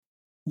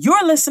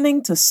You're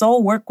listening to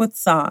Soul Work with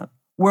San,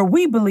 where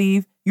we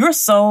believe your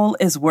soul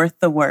is worth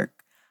the work.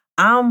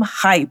 I'm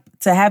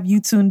hyped to have you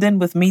tuned in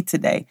with me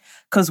today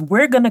because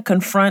we're going to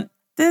confront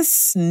this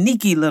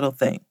sneaky little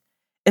thing.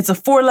 It's a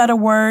 4-letter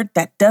word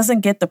that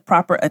doesn't get the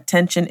proper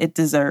attention it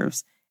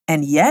deserves,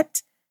 and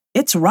yet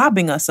it's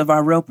robbing us of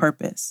our real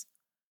purpose.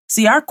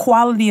 See, our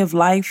quality of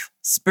life,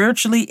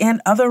 spiritually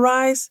and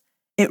otherwise,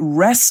 it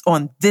rests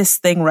on this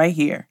thing right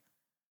here.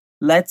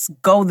 Let's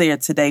go there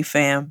today,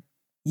 fam.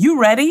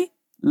 You ready?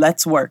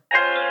 Let's work.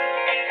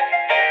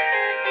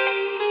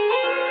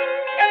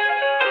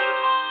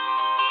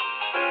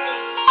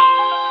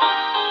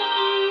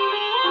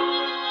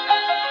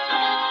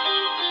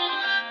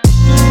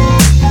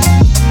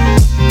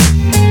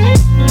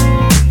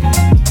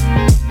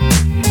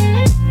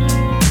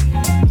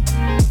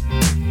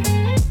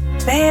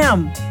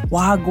 Bam!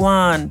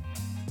 Wagwan.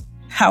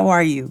 How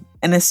are you?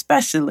 And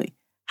especially,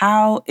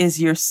 how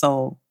is your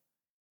soul?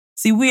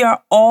 See, we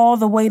are all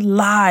the way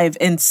live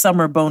in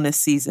summer bonus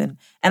season,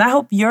 and I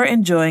hope you're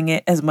enjoying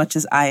it as much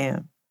as I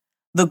am.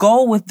 The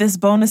goal with this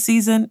bonus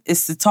season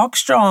is to talk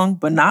strong,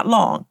 but not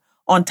long,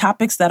 on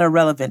topics that are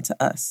relevant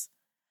to us.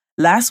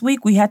 Last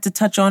week, we had to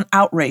touch on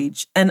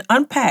outrage and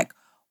unpack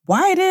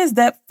why it is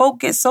that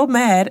folk get so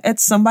mad at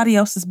somebody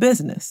else's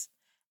business.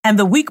 And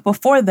the week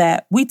before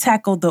that, we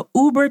tackled the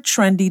uber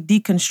trendy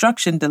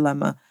deconstruction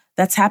dilemma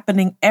that's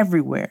happening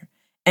everywhere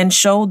and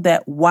showed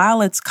that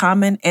while it's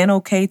common and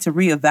okay to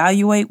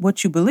reevaluate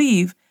what you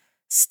believe,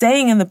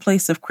 staying in the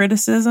place of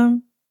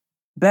criticism,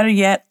 better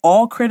yet,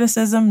 all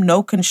criticism,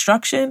 no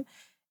construction,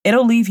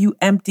 it'll leave you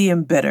empty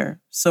and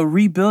bitter. So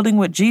rebuilding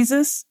with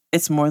Jesus,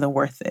 it's more than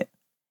worth it.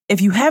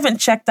 If you haven't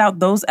checked out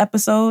those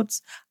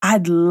episodes,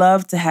 I'd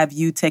love to have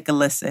you take a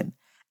listen.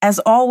 As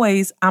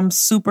always, I'm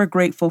super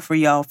grateful for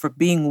y'all for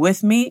being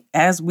with me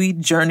as we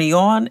journey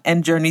on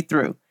and journey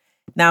through.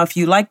 Now, if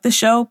you like the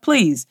show,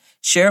 please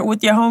share it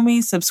with your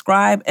homies,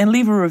 subscribe, and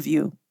leave a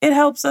review. It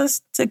helps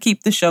us to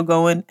keep the show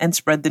going and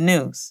spread the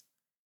news.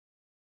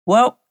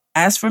 Well,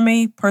 as for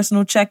me,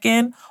 personal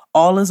check-in,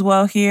 all is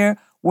well here.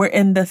 We're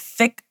in the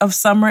thick of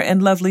summer in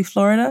lovely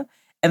Florida,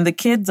 and the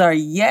kids are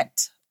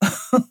yet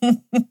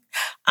holding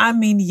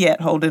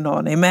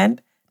on,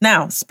 amen?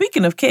 Now,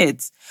 speaking of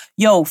kids,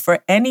 for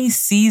any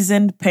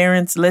seasoned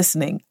parents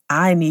listening,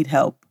 I need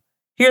help.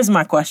 Here's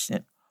my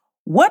question.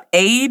 What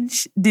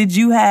age did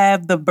you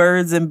have the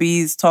birds and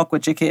bees talk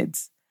with your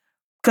kids?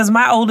 Because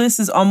my oldest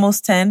is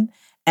almost 10,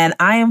 and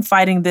I am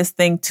fighting this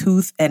thing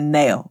tooth and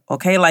nail,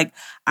 okay? Like,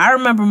 I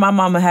remember my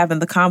mama having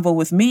the convo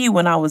with me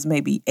when I was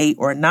maybe 8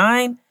 or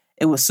 9.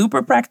 It was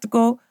super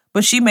practical,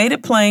 but she made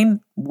it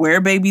plain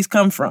where babies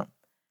come from.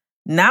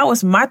 Now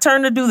it's my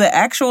turn to do the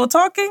actual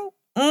talking?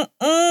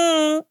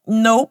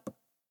 Nope.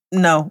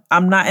 No,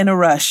 I'm not in a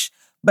rush.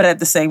 But at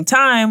the same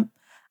time,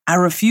 I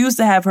refuse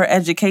to have her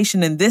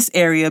education in this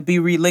area be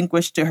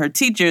relinquished to her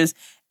teachers,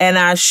 and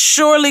I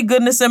surely,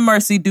 goodness and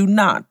mercy, do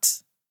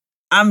not.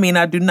 I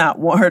do not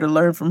want her to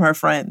learn from her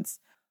friends.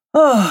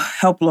 Oh,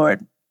 help,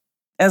 Lord.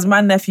 As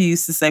my nephew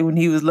used to say when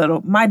he was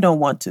little, I don't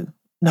want to.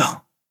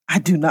 No, I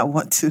do not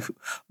want to.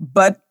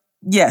 But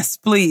yes,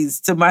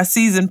 please, to my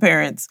seasoned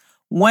parents,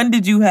 when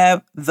did you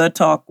have the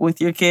talk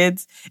with your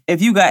kids?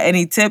 If you got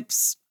any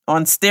tips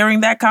on steering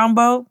that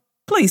combo,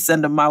 please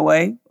send them my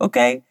way,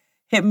 okay?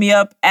 Hit me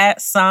up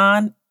at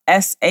San,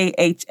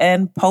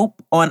 S-A-H-N,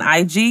 Pope on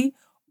IG,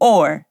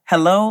 or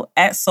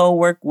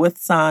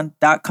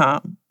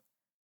hello@soulworkwithsan.com.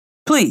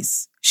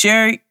 Please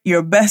share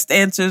your best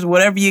answers,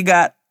 whatever you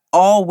got.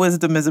 All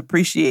wisdom is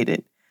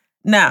appreciated.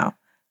 Now,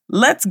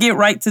 let's get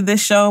right to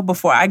this show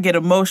before I get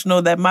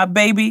emotional that my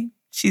baby,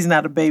 she's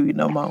not a baby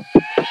no more.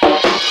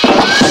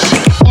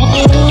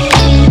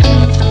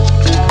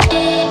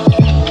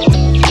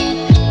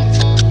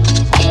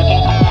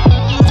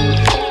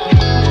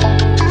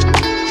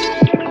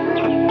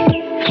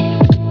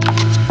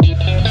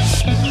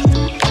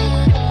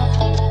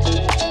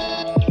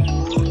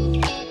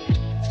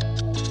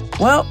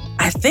 Well,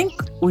 I think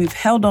we've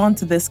held on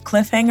to this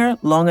cliffhanger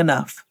long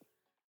enough.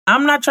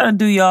 I'm not trying to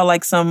do y'all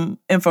like some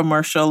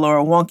infomercial or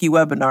a wonky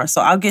webinar,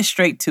 so I'll get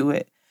straight to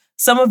it.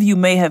 Some of you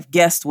may have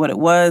guessed what it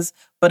was,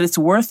 but it's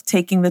worth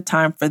taking the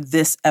time for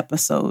this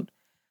episode.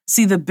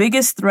 See, the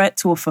biggest threat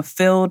to a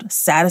fulfilled,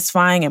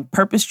 satisfying, and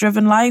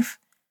purpose-driven life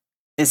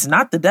is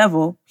not the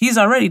devil. He's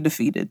already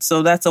defeated,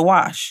 so that's a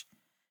wash.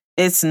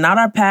 It's not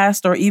our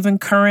past or even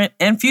current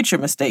and future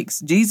mistakes.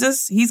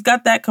 Jesus, he's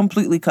got that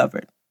completely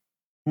covered.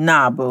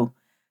 Nah, boo.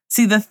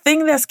 See, the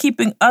thing that's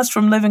keeping us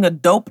from living a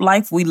dope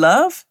life we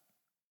love,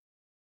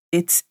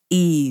 it's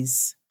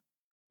ease.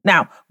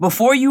 Now,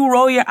 before you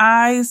roll your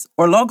eyes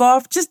or log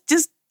off, just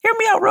hear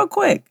me out real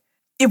quick.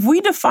 If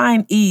we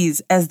define ease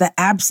as the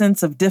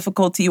absence of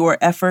difficulty or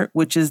effort,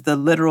 which is the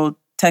literal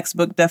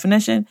textbook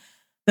definition,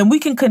 then we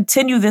can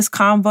continue this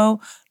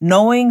convo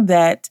knowing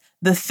that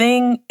the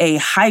thing a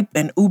hype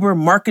and Uber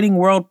marketing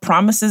world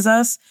promises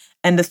us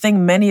and the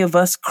thing many of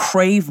us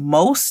crave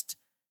most,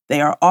 they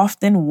are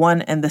often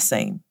one and the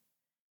same.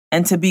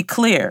 And to be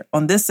clear,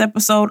 on this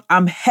episode,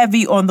 I'm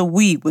heavy on the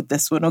we with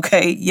this one,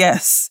 okay?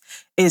 Yes,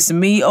 It's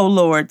me, oh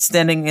Lord,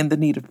 standing in the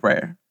need of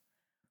prayer.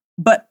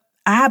 But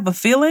I have a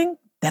feeling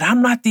that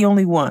I'm not the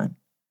only one.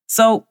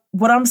 So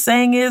what I'm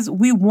saying is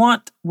we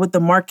want what the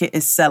market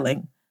is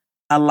selling,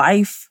 a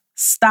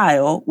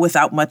lifestyle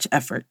without much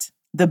effort.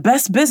 The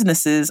best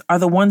businesses are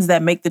the ones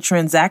that make the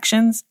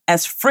transactions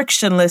as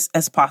frictionless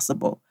as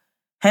possible.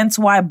 Hence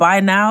why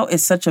buy now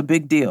is such a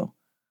big deal.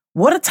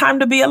 What a time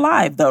to be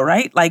alive, though,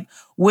 right? Like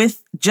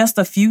with just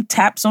a few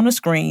taps on a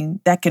screen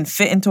that can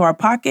fit into our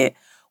pocket,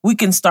 we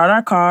can start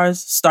our cars,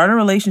 start a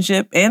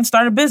relationship, and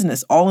start a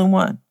business all in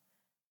one.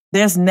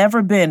 There's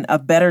never been a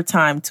better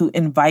time to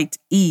invite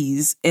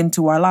ease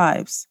into our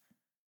lives.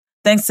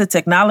 Thanks to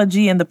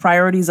technology and the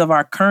priorities of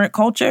our current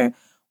culture,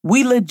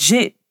 we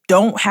legit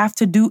don't have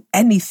to do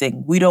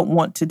anything we don't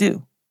want to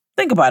do.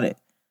 Think about it.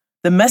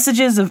 The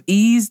messages of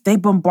ease, they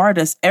bombard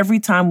us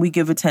every time we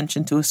give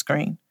attention to a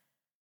screen.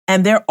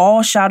 And they're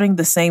all shouting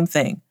the same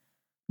thing.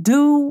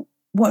 Do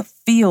what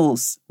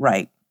feels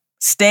right.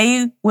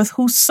 Stay with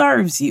who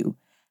serves you.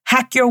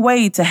 Hack your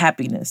way to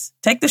happiness.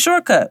 Take the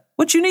shortcut.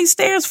 What you need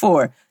stairs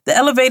for? The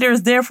elevator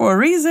is there for a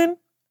reason.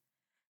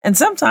 And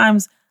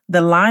sometimes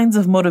the lines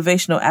of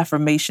motivational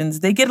affirmations,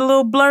 they get a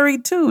little blurry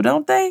too,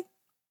 don't they?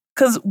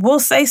 Because we'll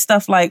say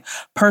stuff like,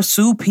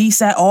 pursue peace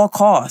at all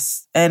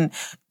costs. And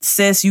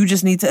sis, you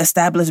just need to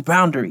establish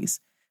boundaries.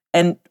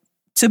 And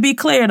to be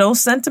clear,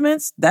 those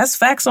sentiments, that's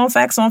facts on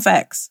facts on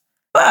facts.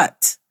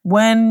 But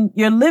when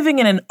you're living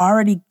in an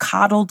already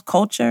coddled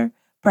culture,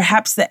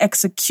 perhaps the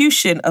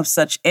execution of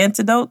such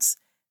antidotes,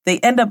 they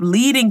end up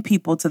leading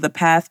people to the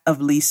path of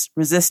least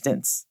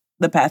resistance,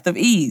 the path of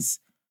ease.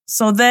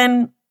 So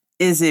then,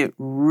 is it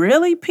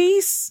really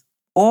peace?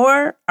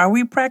 Or are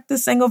we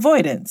practicing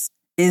avoidance?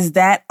 Is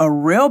that a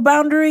real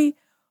boundary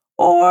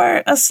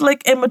or a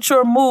slick,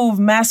 immature move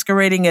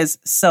masquerading as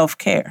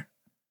self-care?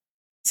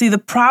 See, the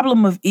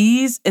problem of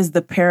ease is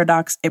the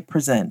paradox it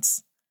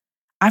presents.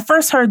 I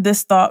first heard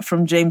this thought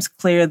from James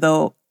Clear,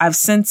 though I've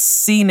since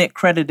seen it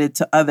credited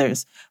to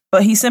others.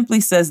 But he simply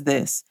says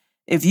this: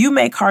 if you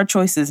make hard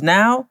choices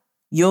now,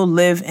 you'll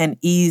live an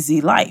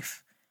easy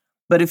life.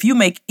 But if you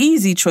make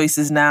easy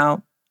choices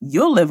now,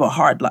 you'll live a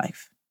hard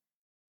life.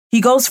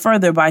 He goes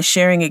further by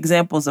sharing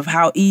examples of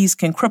how ease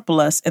can cripple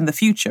us in the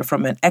future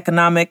from an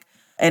economic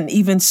and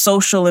even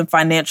social and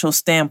financial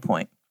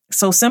standpoint.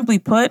 So simply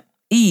put,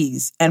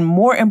 ease, and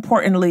more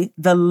importantly,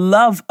 the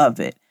love of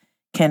it,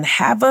 can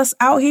have us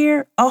out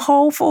here a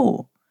whole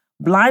fool,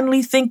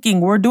 blindly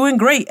thinking we're doing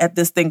great at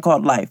this thing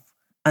called life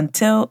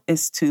until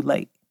it's too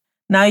late.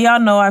 Now, y'all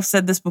know I've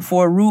said this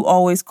before. Rue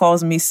always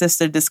calls me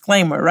Sister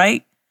Disclaimer,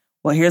 right?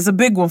 Well, here's a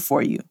big one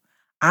for you.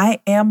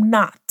 I am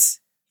not,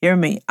 hear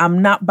me,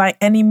 I'm not by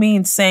any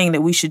means saying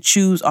that we should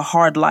choose a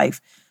hard life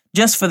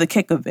just for the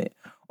kick of it,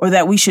 or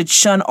that we should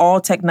shun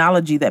all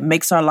technology that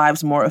makes our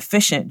lives more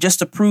efficient just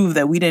to prove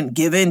that we didn't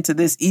give in to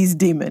this ease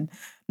demon.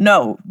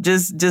 No,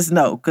 just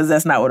no, because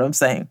that's not what I'm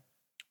saying.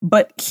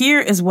 But here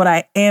is what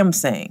I am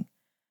saying.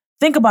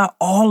 Think about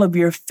all of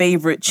your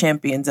favorite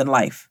champions in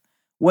life,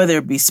 whether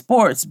it be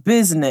sports,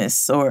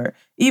 business, or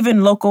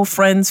even local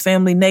friends,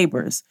 family,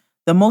 neighbors.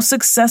 The most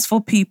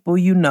successful people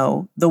you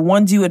know, the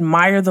ones you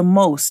admire the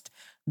most,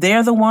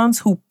 they're the ones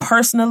who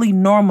personally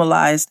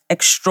normalized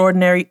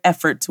extraordinary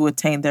effort to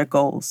attain their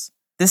goals.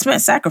 This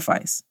meant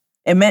sacrifice.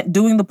 It meant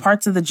doing the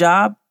parts of the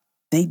job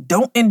they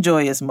don't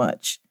enjoy as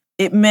much.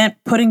 It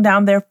meant putting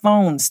down their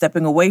phones,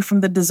 stepping away from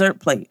the dessert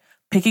plate,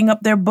 picking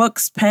up their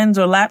books, pens,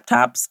 or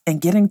laptops,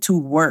 and getting to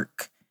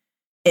work.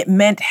 It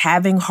meant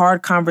having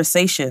hard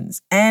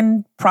conversations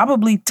and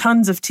probably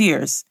tons of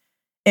tears.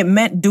 It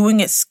meant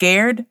doing it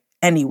scared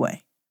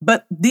anyway.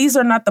 But these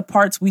are not the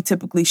parts we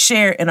typically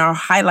share in our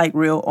highlight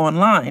reel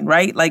online,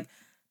 right? Like,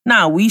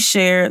 nah, we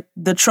share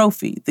the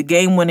trophy, the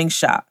game-winning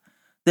shot,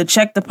 the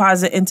check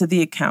deposit into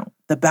the account,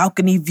 the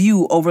balcony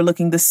view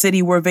overlooking the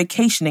city we're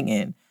vacationing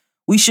in.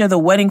 We share the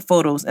wedding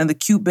photos and the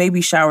cute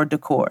baby shower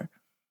decor.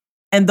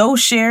 And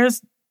those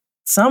shares,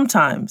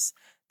 sometimes,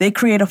 they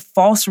create a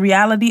false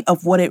reality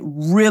of what it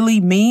really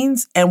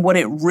means and what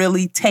it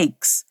really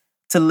takes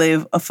to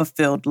live a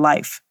fulfilled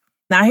life.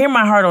 Now, hear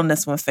my heart on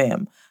this one,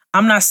 fam.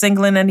 I'm not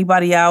singling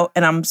anybody out,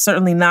 and I'm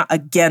certainly not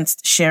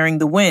against sharing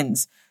the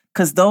wins,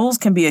 because those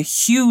can be a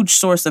huge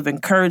source of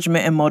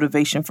encouragement and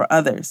motivation for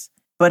others.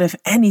 But if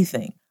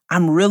anything,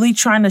 I'm really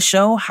trying to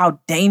show how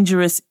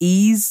dangerous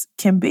ease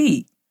can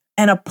be.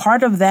 And a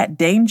part of that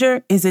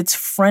danger is its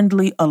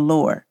friendly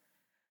allure.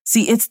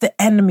 See, it's the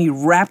enemy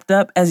wrapped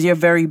up as your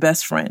very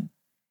best friend.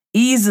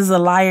 Ease is a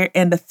liar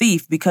and a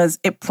thief because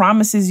it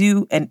promises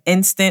you an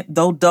instant,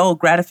 though dull,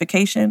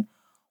 gratification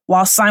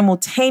while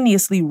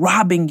simultaneously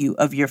robbing you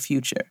of your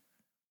future.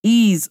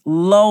 Ease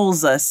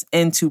lulls us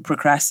into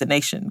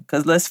procrastination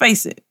because let's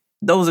face it,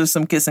 those are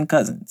some kissing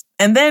cousins.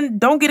 And then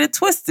don't get it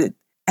twisted.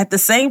 At the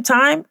same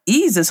time,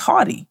 ease is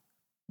haughty.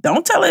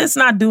 Don't tell it it's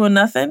not doing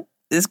nothing.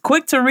 It's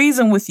quick to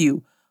reason with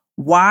you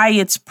why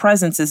its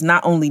presence is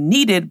not only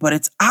needed, but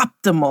it's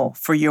optimal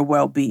for your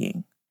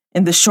well-being.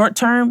 In the short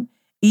term,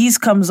 ease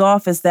comes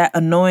off as that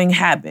annoying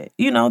habit,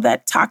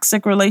 that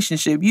toxic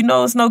relationship.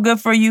 It's no good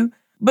for you,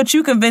 but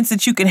you convinced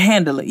that you can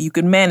handle it, you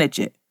can manage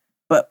it.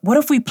 But what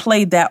if we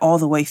played that all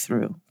the way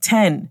through?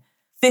 10,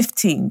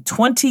 15,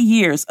 20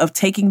 years of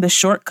taking the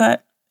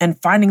shortcut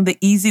and finding the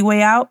easy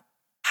way out?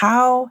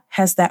 How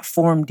has that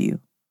formed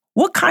you?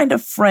 What kind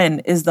of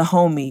friend is the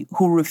homie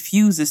who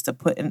refuses to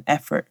put in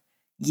effort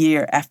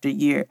year after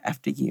year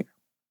after year?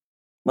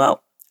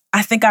 Well,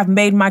 I think I've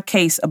made my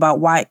case about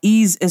why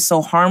ease is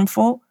so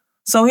harmful.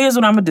 So here's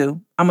what I'm going to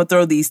do. I'm going to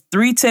throw these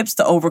 3 tips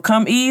to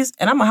overcome ease,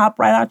 and I'm going to hop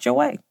right out your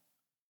way.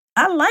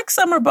 I like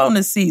summer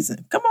bonus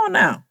season. Come on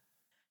now.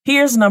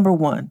 Here's number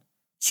 1.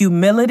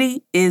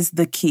 Humility is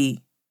the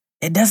key.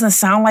 It doesn't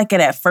sound like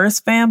it at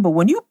first, fam, but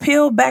when you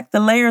peel back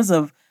the layers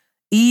of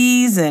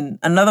ease, and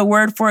another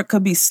word for it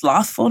could be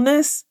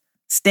slothfulness,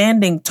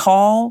 standing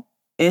tall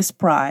is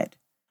pride.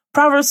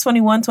 Proverbs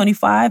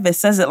 21:25, it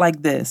says it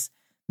like this: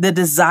 the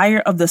desire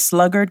of the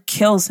sluggard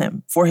kills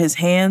him, for his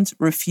hands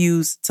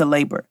refuse to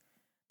labor.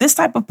 This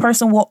type of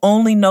person will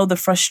only know the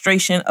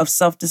frustration of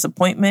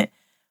self-disappointment,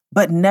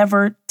 but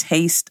never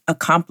taste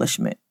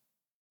accomplishment.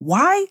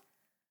 Why?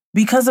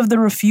 Because of the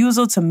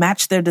refusal to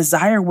match their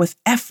desire with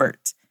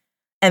effort.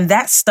 And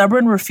that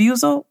stubborn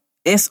refusal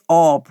is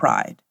all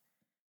pride.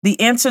 The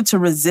answer to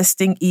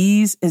resisting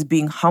ease is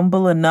being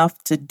humble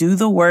enough to do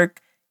the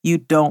work you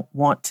don't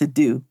want to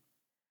do.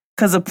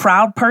 Because a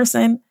proud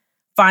person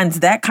finds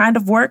that kind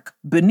of work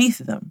beneath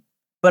them.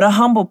 But a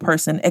humble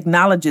person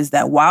acknowledges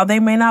that while they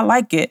may not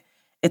like it,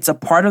 it's a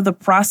part of the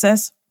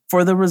process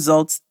for the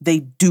results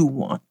they do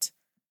want.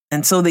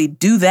 And so they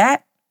do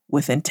that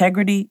with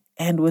integrity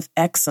and with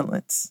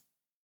excellence.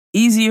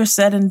 Easier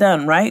said than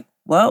done, right?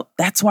 Well,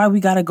 that's why we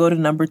got to go to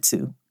number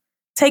 2.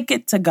 Take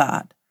it to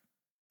God.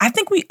 I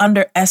think we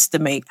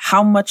underestimate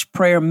how much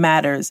prayer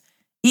matters,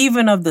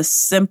 even of the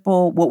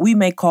simple, what we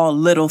may call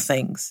little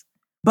things.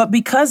 But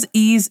because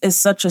ease is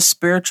such a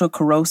spiritual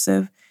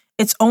corrosive,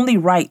 it's only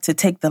right to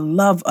take the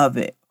love of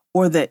it,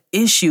 or the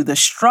issue, the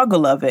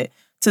struggle of it,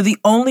 to the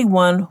only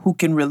one who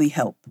can really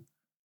help.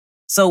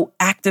 So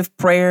active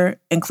prayer,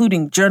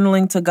 including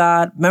journaling to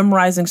God,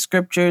 memorizing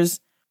scriptures,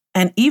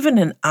 and even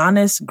an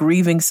honest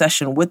grieving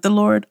session with the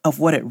Lord of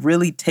what it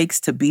really takes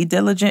to be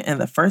diligent in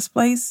the first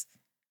place.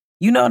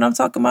 You know what I'm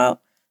talking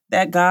about?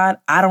 That God,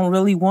 I don't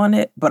really want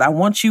it, but I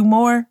want you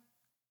more.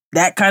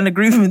 That kind of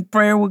grieving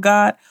prayer with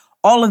God,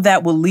 all of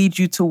that will lead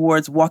you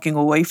towards walking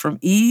away from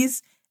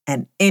ease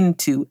and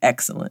into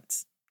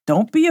excellence.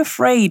 Don't be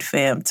afraid,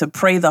 fam, to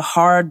pray the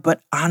hard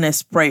but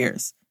honest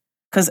prayers.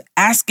 Because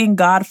asking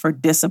God for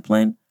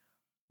discipline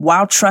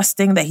while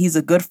trusting that He's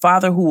a good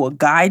Father who will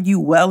guide you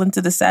well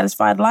into the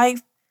satisfied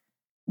life,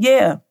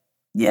 yeah,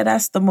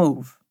 that's the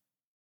move.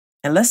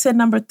 And let's hit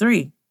number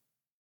 3.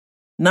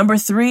 Number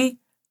 3,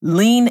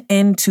 lean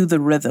into the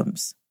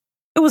rhythms.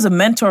 It was a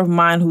mentor of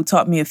mine who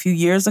taught me a few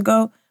years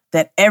ago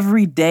that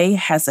every day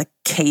has a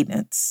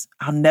cadence.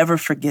 I'll never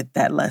forget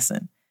that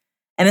lesson.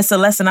 And it's a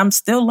lesson I'm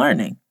still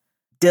learning.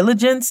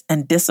 Diligence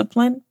and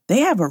discipline,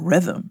 they have a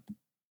rhythm.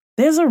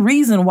 There's a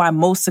reason why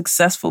most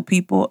successful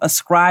people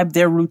ascribe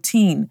their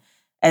routine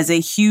as a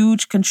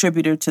huge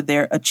contributor to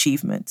their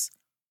achievements.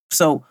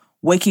 So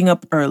waking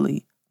up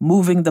early,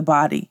 moving the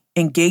body,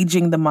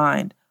 engaging the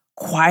mind,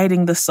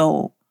 quieting the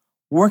soul,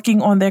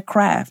 working on their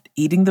craft,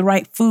 eating the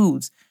right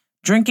foods,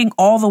 drinking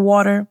all the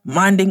water,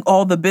 minding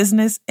all the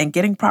business, and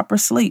getting proper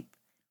sleep.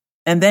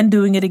 And then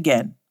doing it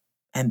again,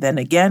 and then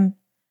again,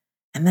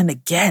 and then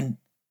again.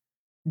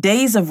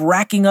 Days of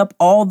racking up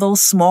all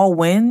those small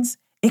wins,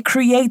 it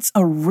creates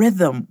a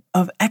rhythm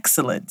of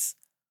excellence.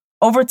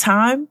 Over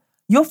time,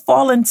 you'll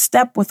fall in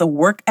step with a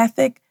work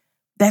ethic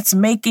that's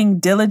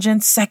making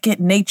diligence second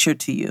nature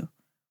to you.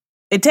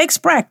 It takes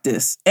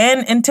practice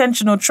and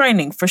intentional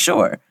training for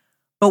sure.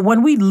 But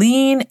when we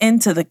lean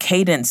into the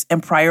cadence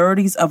and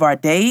priorities of our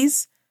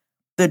days,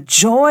 the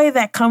joy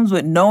that comes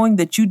with knowing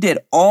that you did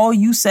all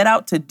you set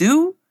out to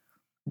do,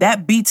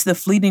 that beats the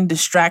fleeting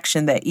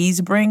distraction that ease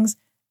brings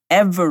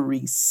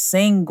every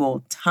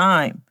single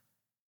time.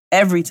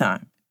 Every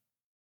time.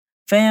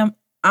 Fam,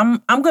 I'm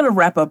going to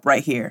wrap up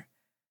right here.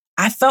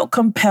 I felt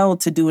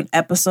compelled to do an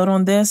episode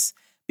on this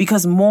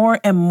because more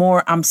and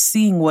more I'm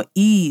seeing what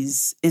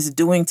ease is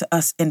doing to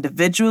us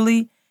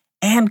individually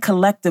and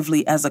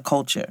collectively as a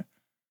culture.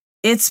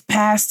 It's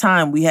past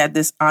time we had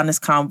this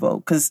honest convo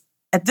because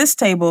at this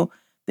table,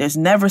 there's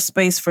never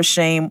space for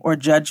shame or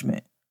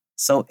judgment.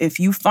 So if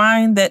you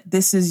find that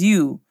this is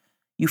you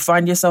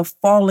find yourself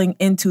falling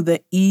into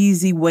the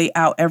easy way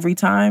out every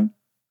time,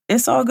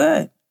 it's all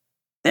good.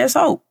 There's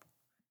hope.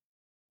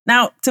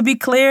 Now, to be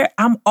clear,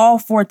 I'm all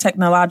for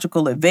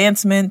technological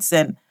advancements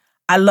and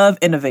I love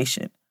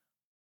innovation.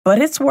 But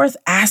it's worth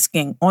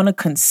asking on a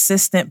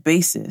consistent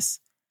basis,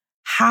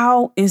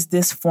 how is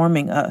this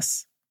forming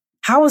us?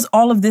 How is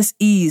all of this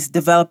ease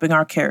developing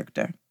our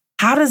character?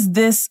 How does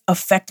this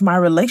affect my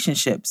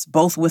relationships,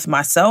 both with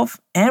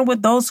myself and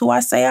with those who I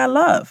say I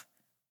love?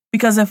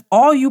 Because if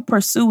all you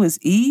pursue is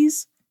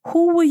ease,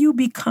 who will you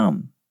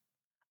become?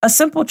 A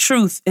simple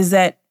truth is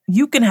that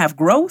you can have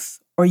growth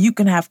or you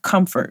can have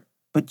comfort,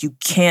 but you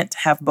can't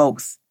have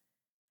both.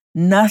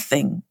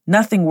 Nothing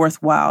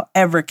worthwhile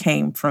ever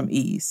came from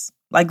ease.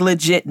 Like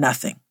legit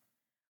nothing.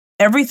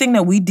 Everything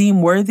that we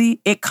deem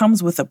worthy, it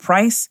comes with a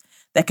price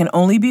that can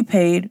only be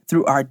paid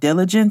through our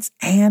diligence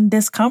and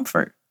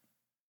discomfort.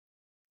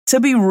 To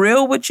be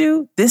real with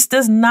you, this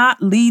does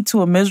not lead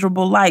to a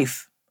miserable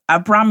life. I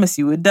promise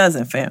you it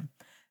doesn't, fam.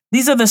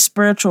 These are the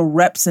spiritual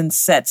reps and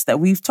sets that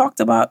we've talked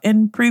about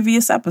in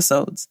previous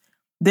episodes.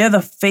 They're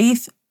the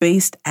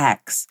faith-based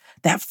acts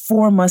that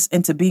form us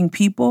into being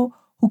people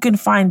who can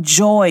find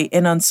joy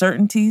in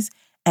uncertainties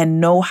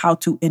and know how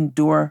to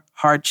endure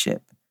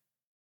hardship.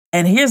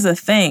 And here's the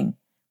thing,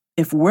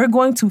 if we're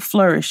going to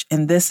flourish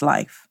in this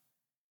life,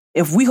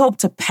 if we hope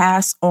to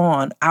pass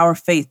on our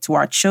faith to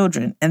our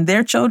children and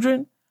their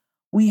children,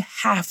 we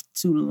have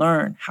to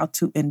learn how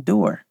to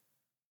endure.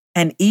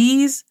 And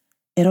ease,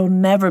 it'll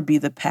never be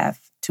the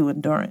path to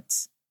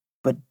endurance,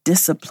 but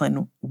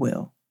discipline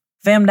will.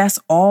 Fam, that's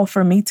all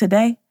for me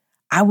today.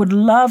 I would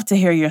love to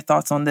hear your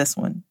thoughts on this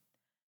one.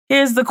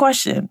 Here's the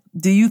question.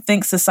 Do you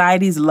think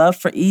society's love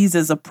for ease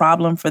is a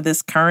problem for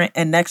this current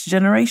and next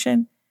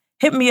generation?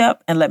 Hit me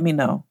up and let me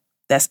know.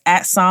 That's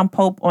at San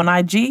Pope on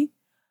IG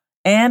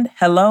and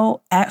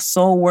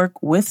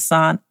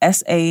hello@soulworkwithsan,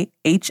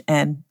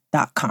 SAHN.com.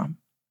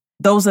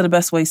 Those are the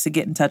best ways to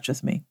get in touch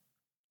with me.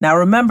 Now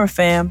remember,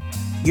 fam,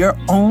 you're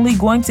only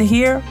going to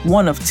hear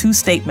one of two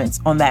statements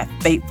on that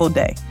fateful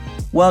day.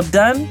 Well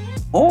done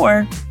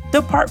or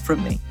depart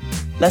from me.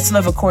 Let's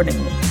live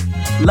accordingly.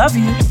 Love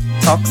you.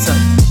 Talk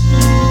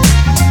soon.